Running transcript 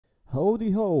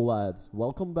Howdy ho lads,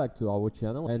 welcome back to our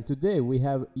channel, and today we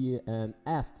have an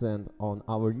Ascent on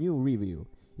our new review.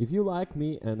 If you like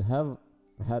me and have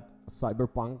had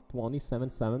Cyberpunk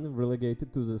 2077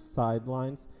 relegated to the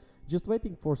sidelines, just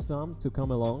waiting for some to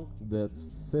come along that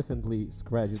sufficiently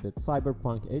scratch that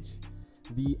cyberpunk itch,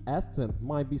 the Ascent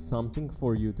might be something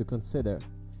for you to consider.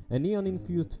 A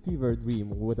neon-infused fever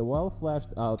dream with a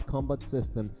well-fleshed-out combat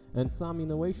system and some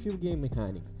innovative game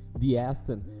mechanics, the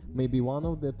Ascent may be one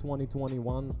of the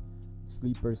 2021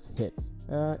 sleepers hits.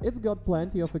 It's got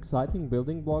plenty of exciting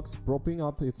building blocks propping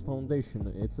up its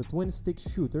foundation. It's a twin-stick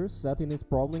shooter set in a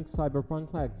sprawling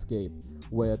cyberpunk landscape,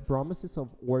 with promises of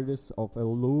orders of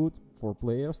loot for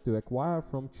players to acquire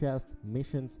from chests,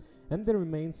 missions, and the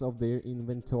remains of their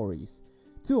inventories.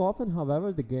 Too often,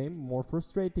 however, the game's more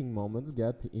frustrating moments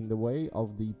get in the way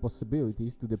of the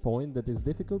possibilities to the point that it's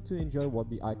difficult to enjoy what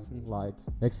the Ascent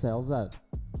excels at.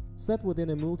 Set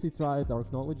within a multi-tried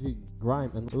archaeology,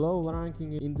 grime and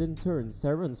low-ranking indentured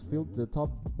servants filled the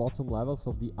top-bottom levels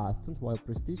of the Ascent, while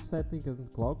prestige settings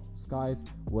and cloud skies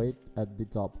wait at the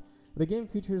top. The game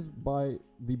features by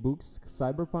the books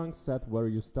cyberpunk set where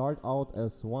you start out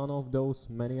as one of those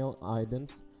menial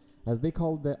idents, as they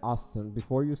call the Ascent,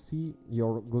 before you see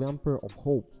your glimmer of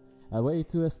hope, a way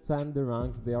to ascend the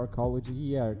ranks the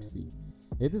archaeology hierarchy.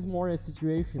 It is more a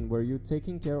situation where you're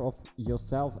taking care of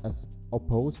yourself as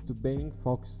opposed to being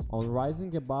focused on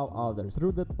rising above others,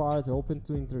 through that part open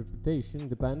to interpretation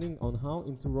depending on how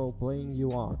into role-playing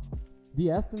you are. The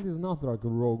Ascent is not like a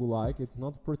roguelike, it's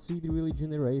not procedurally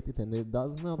generated, and it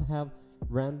does not have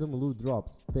random loot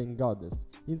drops, thank goddess.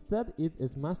 Instead, it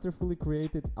is masterfully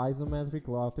created isometric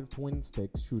router twin-stick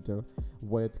shooter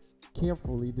with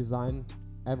carefully designed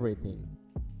everything.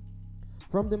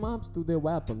 From the maps to the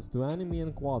weapons to enemy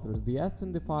encounters, the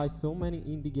Ascent defies so many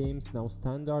indie games now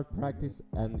standard practice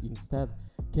and instead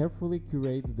carefully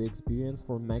curates the experience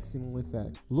for maximum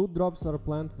effect. Loot drops are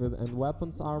plentiful and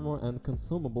weapons, armor and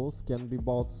consumables can be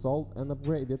bought, sold and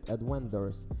upgraded at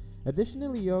vendors.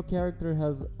 Additionally, your character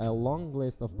has a long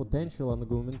list of potential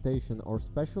augmentation or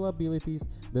special abilities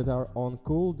that are on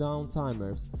cooldown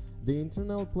timers. The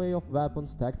internal play of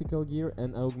weapons, tactical gear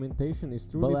and augmentation is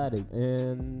truly ballistic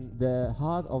in the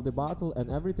heart of the battle, and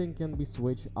everything can be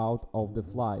switched out of the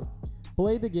fly.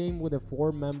 Play the game with a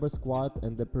 4-member squad,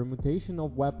 and the permutation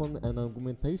of weapon and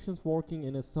augmentations working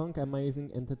in a sunk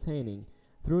amazing entertaining.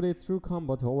 Through the true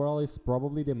combat overall is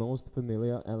probably the most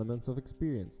familiar elements of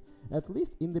experience. At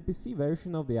least in the PC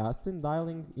version of the Ascent,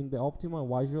 dialing in the optimal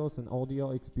visuals and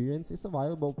audio experience is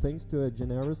available thanks to a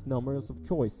generous number of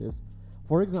choices.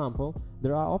 For example,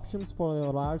 there are options for a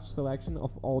large selection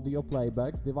of audio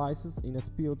playback devices in a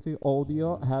specialty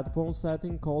audio headphone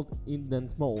setting called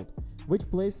indent mode, which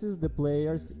places the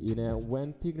players in a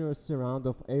continuous surround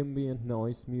of ambient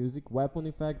noise, music, weapon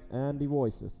effects and the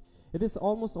voices. It is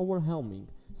almost overwhelming.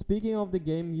 Speaking of the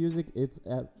game music, it's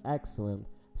excellent,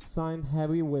 signed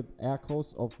heavy with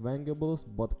echoes of Vengables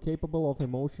but capable of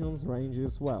emotions range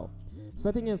as well.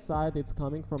 Setting aside it's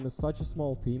coming from such a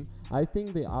small team, I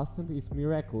think the Ascent is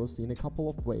miraculous in a couple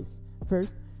of ways.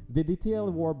 First, the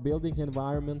detailed world building,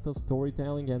 environmental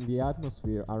storytelling and the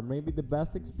atmosphere are maybe the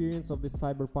best experience of the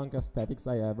cyberpunk aesthetics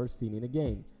I ever seen in a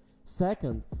game.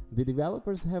 Second, the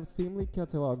developers have seamlessly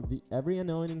cataloged every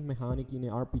annoying mechanic in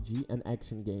RPG and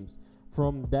action games,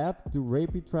 from depth to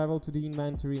rapid travel to the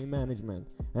inventory management,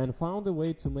 and found a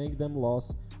way to make them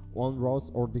lose on Ross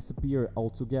or disappear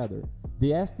altogether.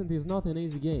 The Ascent is not an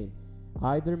easy game,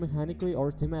 either mechanically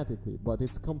or thematically, but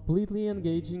it's completely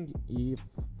engaging if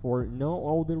for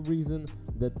no other reason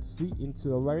than to see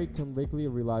into a very convictly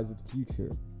realized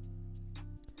future.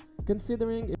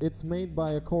 Considering it's made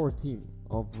by a core team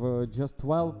of just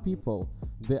 12 people,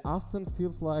 the Ascent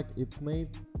feels like it's made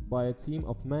by a team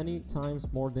of many times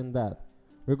more than that.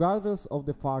 Regardless of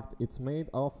the fact it's made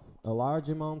of a large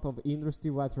amount of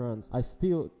industry veterans, I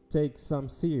still take some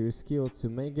serious skill to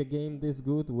make a game this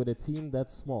good with a team that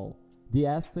small. The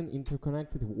Ascent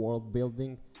interconnected world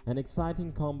building and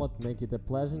exciting combat make it a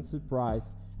pleasant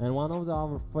surprise and one of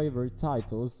our favorite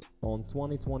titles on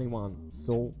 2021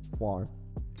 so far.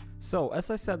 So, as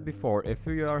I said before, if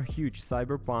you are a huge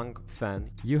cyberpunk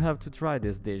fan, you have to try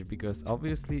this dish because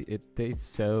obviously it tastes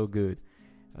so good.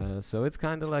 So it's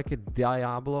kinda like a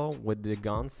Diablo with the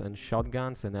guns and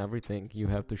shotguns and everything. You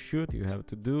have to shoot, you have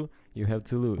to do, you have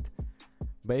to loot.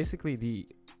 Basically the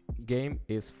game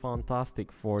is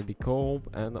fantastic for the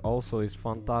co-op and also is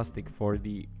fantastic for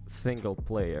the single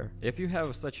player. If you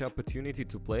have such opportunity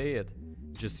to play it,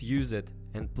 just use it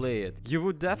and play it. You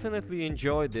would definitely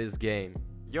enjoy this game.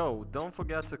 Yo, don't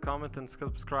forget to comment and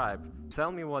subscribe.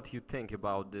 Tell me what you think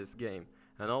about this game.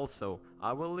 And also,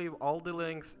 I will leave all the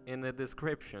links in the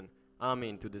description. I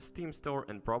mean, to the Steam store,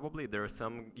 and probably there's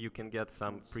you can get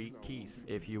some free keys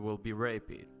if you will be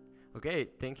raped. Okay,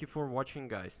 thank you for watching,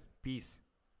 guys. Peace.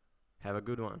 Have a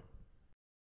good one.